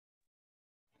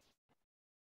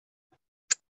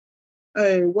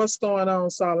Hey, what's going on,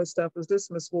 Solid Steppers? This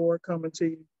is Miss Ward coming to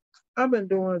you. I've been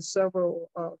doing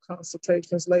several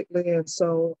consultations lately, and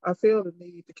so I feel the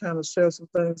need to kind of share some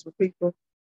things with people.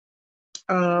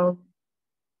 Um,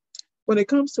 when it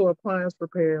comes to appliance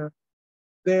repair,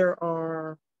 there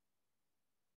are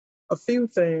a few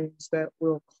things that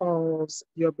will cause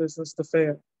your business to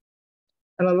fail.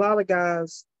 And a lot of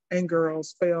guys and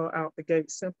girls fail out the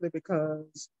gate simply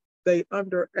because they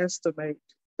underestimate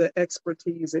the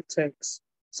expertise it takes.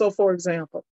 So, for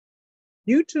example,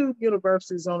 YouTube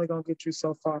University is only going to get you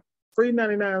so far. Free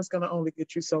 99 is going to only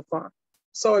get you so far.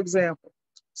 So, example,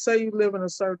 say you live in a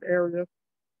certain area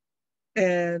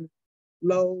and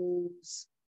Lowe's,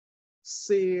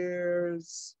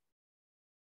 Sears,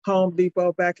 Home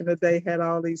Depot back in the day had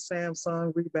all these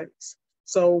Samsung rebates.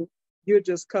 So you're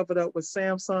just covered up with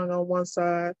Samsung on one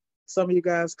side. Some of you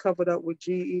guys covered up with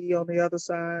GE on the other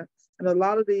side. And a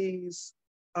lot of these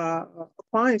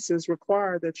appliances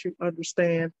require that you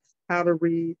understand how to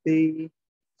read the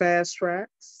fast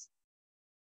tracks,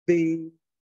 the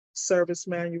service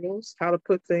manuals, how to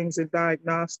put things in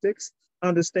diagnostics,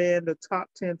 understand the top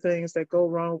 10 things that go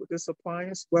wrong with this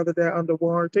appliance, whether they're under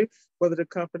warranty, whether the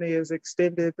company has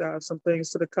extended some things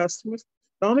to the customers.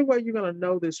 The only way you're going to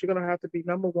know this, you're going to have to be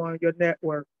number one, your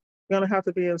network. You're going to have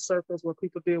to be in circles where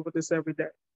people deal with this every day.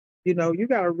 You know, you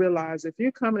got to realize if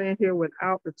you're coming in here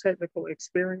without the technical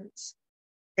experience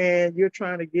and you're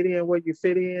trying to get in where you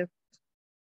fit in,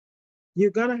 you're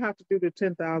going to have to do the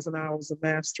 10,000 hours of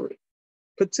mastery,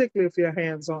 particularly if you're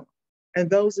hands-on. And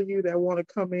those of you that want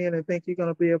to come in and think you're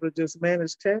going to be able to just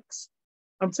manage techs,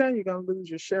 I'm telling you, you're going to lose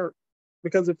your shirt.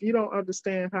 Because if you don't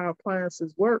understand how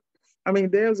appliances work, I mean,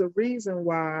 there's a reason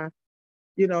why,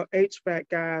 HVAC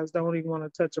guys don't even want to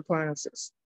touch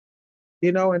appliances,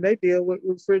 and they deal with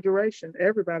refrigeration.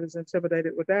 Everybody's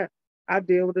intimidated with that. I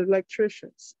deal with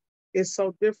electricians. It's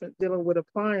so different dealing with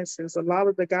appliances. A lot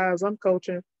of the guys I'm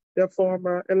coaching, they're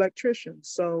former electricians.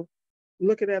 So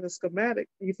looking at a schematic,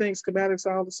 you think schematics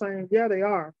are all the same? Yeah, they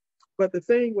are. But the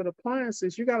thing with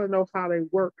appliances, you got to know how they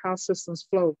work, how systems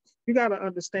flow. You got to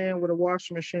understand with a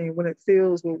washing machine when it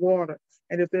fills with water,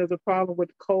 and if there's a problem with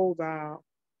the cold valve,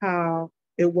 how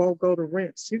it won't go to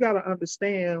rinse. You got to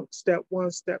understand step one,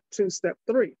 step two, step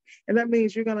three. And that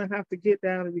means you're going to have to get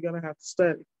down and you're going to have to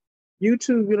study.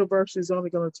 YouTube University is only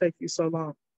going to take you so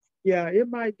long. Yeah, it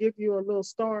might give you a little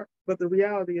start, but the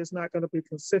reality is not going to be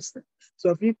consistent. So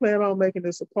if you plan on making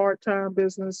this a part-time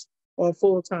business or a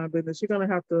full-time business, you're going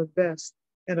to have to invest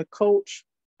in a coach,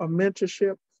 a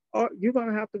mentorship, or you're going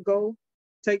to have to go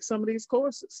take some of these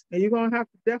courses. And you're going to have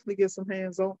to definitely get some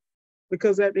hands-on.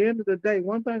 Because at the end of the day,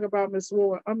 one thing about Miss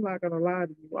Ward, I'm not going to lie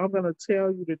to you. I'm going to tell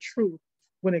you the truth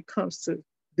when it comes to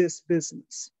this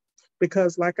business.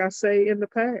 Because like I say in the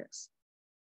past,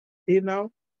 you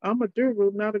know, I'm a guru,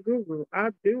 not a guru. I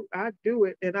do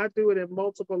it, and I do it in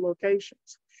multiple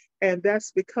locations. And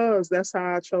that's because that's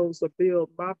how I chose to build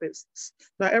my business.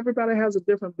 Now, everybody has a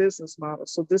different business model.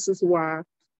 So this is why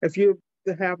if you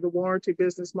have the warranty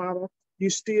business model, you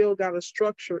still got to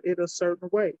structure it a certain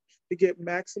way to get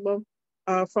maximum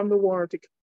from the warranty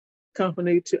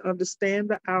company, to understand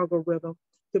the algorithm,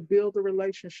 to build the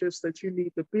relationships that you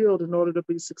need to build in order to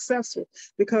be successful.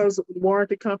 Because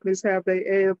warranty companies have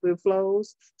their ebbs and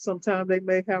flows. Sometimes they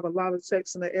may have a lot of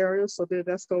techs in the area, so then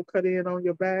that's going to cut in on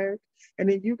your bag. And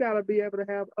then you got to be able to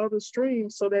have other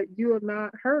streams so that you are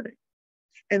not hurting.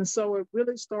 And so it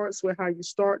really starts with how you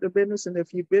start the business. And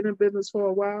if you've been in business for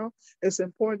a while, it's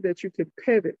important that you can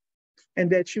pivot and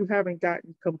that you haven't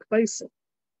gotten complacent.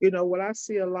 What I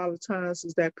see a lot of times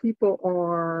is that people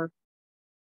are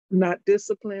not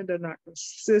disciplined, they're not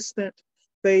consistent,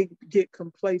 they get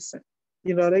complacent.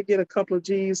 They get a couple of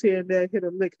G's here and there, hit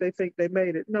a lick, they think they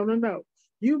made it. No, no, no.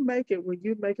 You make it when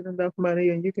you're making enough money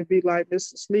and you can be like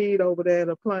Mr. Sneed over there at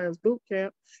Appliance Boot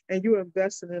Camp, and you're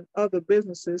investing in other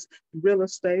businesses, real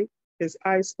estate, his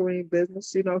ice cream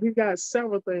business. He got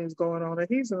several things going on, and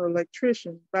he's an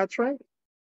electrician by trade.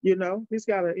 He's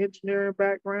got an engineering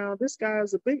background. This guy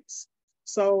is a beast.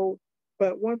 So,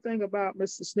 but one thing about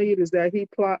Mr. Sneed is that he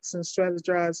plots and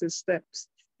strategizes his steps.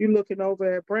 You're looking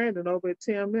over at Brandon over at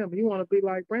TMM. You want to be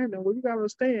like Brandon. Well, you got to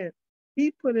understand, he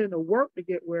put in the work to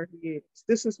get where he is.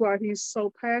 This is why he's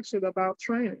so passionate about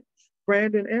training.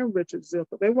 Brandon and Richard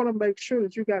Zipper, they want to make sure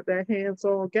that you got that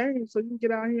hands-on game so you can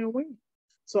get out here and win.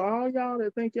 So all y'all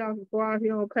that think y'all can go out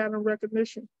here on pattern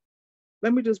recognition,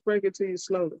 let me just break it to you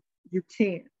slowly. You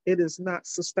can't. It is not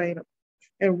sustainable.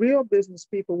 And real business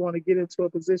people want to get into a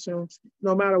position,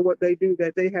 no matter what they do,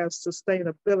 that they have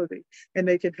sustainability and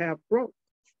they can have growth.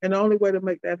 And the only way to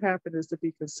make that happen is to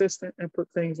be consistent and put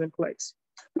things in place.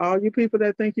 All you people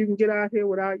that think you can get out here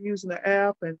without using the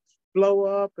app and blow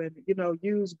up and,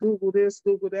 use Google this,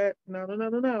 Google that. No, no, no,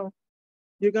 no, no.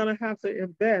 You're going to have to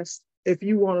invest if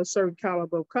you want a certain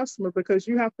caliber of customer, because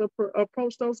you have to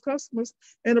approach those customers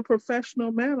in a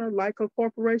professional manner like a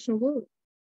corporation would.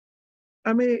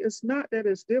 I mean, it's not that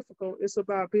it's difficult. It's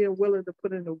about being willing to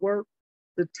put in the work,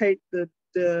 to take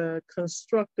the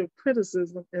constructive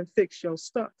criticism and fix your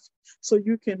stuff so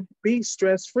you can be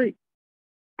stress-free.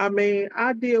 I mean,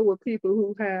 I deal with people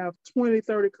who have 20,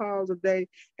 30 calls a day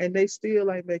and they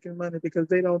still ain't making money because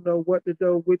they don't know what to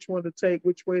do, which one to take,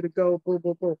 which way to go, boom,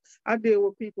 boom, boom. I deal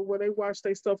with people where they watch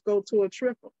their stuff go to a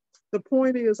triple. The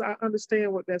point is, I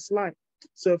understand what that's like.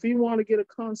 So if you want to get a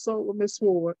consult with Ms.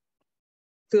 Ward,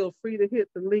 feel free to hit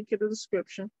the link in the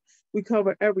description. We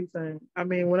cover everything. I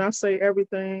mean, when I say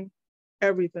everything,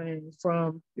 everything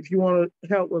from if you want to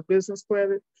help with business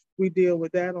credit, we deal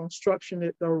with that on structuring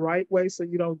it the right way so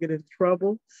you don't get in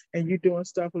trouble and you're doing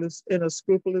stuff in a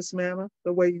scrupulous manner,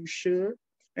 the way you should,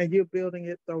 and you're building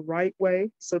it the right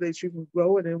way so that you can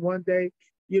grow it and one day,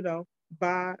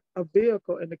 buy a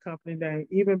vehicle in the company name,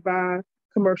 even buy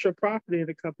commercial property in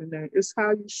the company name. It's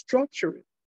how you structure it.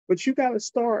 But you got to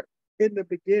start in the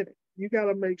beginning. You got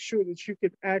to make sure that you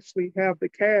can actually have the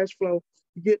cash flow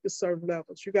to get to certain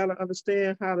levels. You got to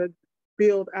understand how to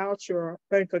build out your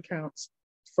bank accounts.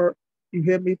 You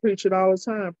hear me preach it all the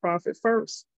time, profit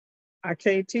first. I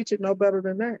can't teach it no better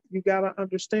than that. You got to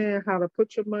understand how to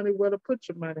put your money where to put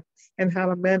your money and how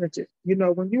to manage it.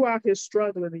 When you out here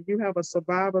struggling and you have a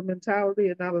survivor mentality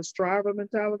and not a striver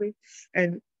mentality,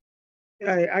 and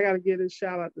hey, I got to give this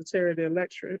shout out to Terry, the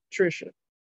electrician.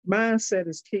 Mindset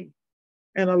is key.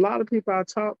 And a lot of people I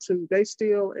talk to, they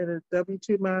still in a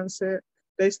W-2 mindset.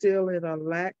 They still in a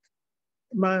lack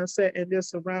mindset, and they're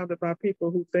surrounded by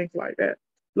people who think like that.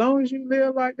 Long as you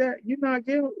live like that,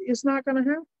 it's not going to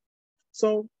happen.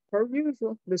 So, per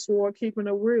usual, Ms. Ward, keeping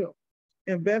it real.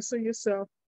 Invest in yourself.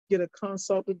 Get a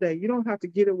consult today. You don't have to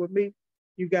get it with me.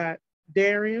 You got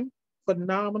Darian,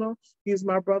 phenomenal. He's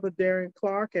my brother, Darian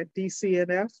Clark at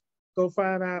DCNF. Go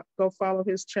follow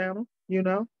his channel,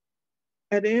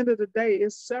 At the end of the day,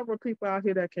 it's several people out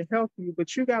here that can help you,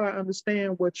 but you got to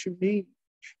understand what you need.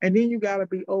 And then you got to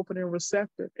be open and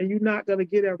receptive, and you're not going to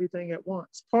get everything at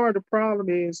once. Part of the problem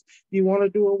is you want to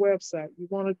do a website, you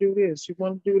want to do this, you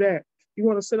want to do that. You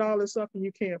want to set all this up and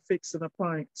you can't fix an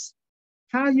appliance.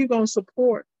 How are you going to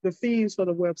support the fees for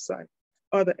the website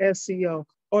or the SEO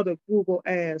or the Google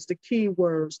ads, the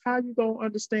keywords? How are you going to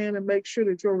understand and make sure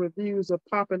that your reviews are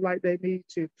popping like they need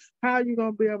to? How are you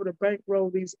going to be able to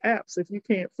bankroll these apps if you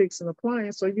can't fix an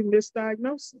appliance or you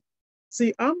misdiagnose it?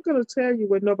 See, I'm going to tell you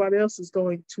what nobody else is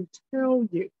going to tell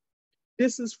you.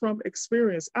 This is from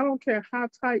experience. I don't care how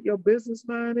tight your business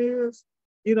mind is.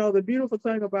 The beautiful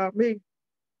thing about me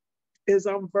is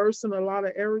I'm versed in a lot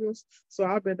of areas, so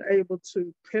I've been able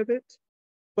to pivot.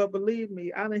 But believe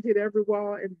me, I done hit every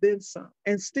wall and then some,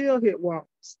 and still hit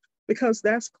walls, because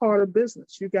that's part of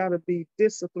business. You got to be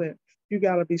disciplined. You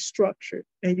got to be structured,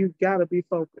 and you got to be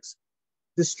focused.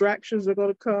 Distractions are going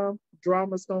to come.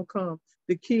 Drama's going to come.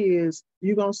 The key is,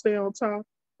 you going to stay on top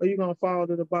or you going to fall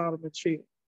to the bottom and chill.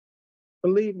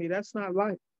 Believe me, that's not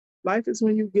life. Life is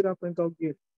when you get up and go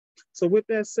get it. So with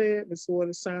that said, Ms. Ward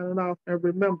is signing off. And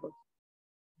remember,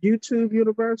 YouTube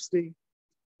University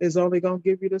is only going to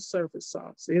give you the surface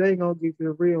sauce. It ain't going to give you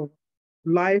the real one.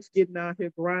 Life, getting out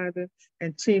here grinding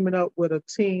and teaming up with a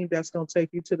team that's going to take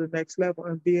you to the next level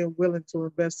and being willing to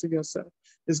invest in yourself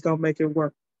is going to make it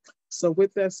work. So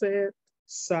with that said,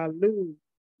 salute.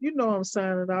 I'm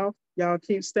signing off. Y'all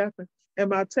keep stepping.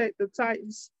 Am I Tech the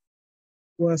Titans?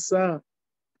 What's up?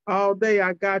 All day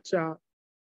I got y'all.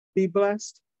 Be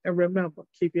blessed. And remember,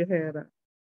 keep your head up.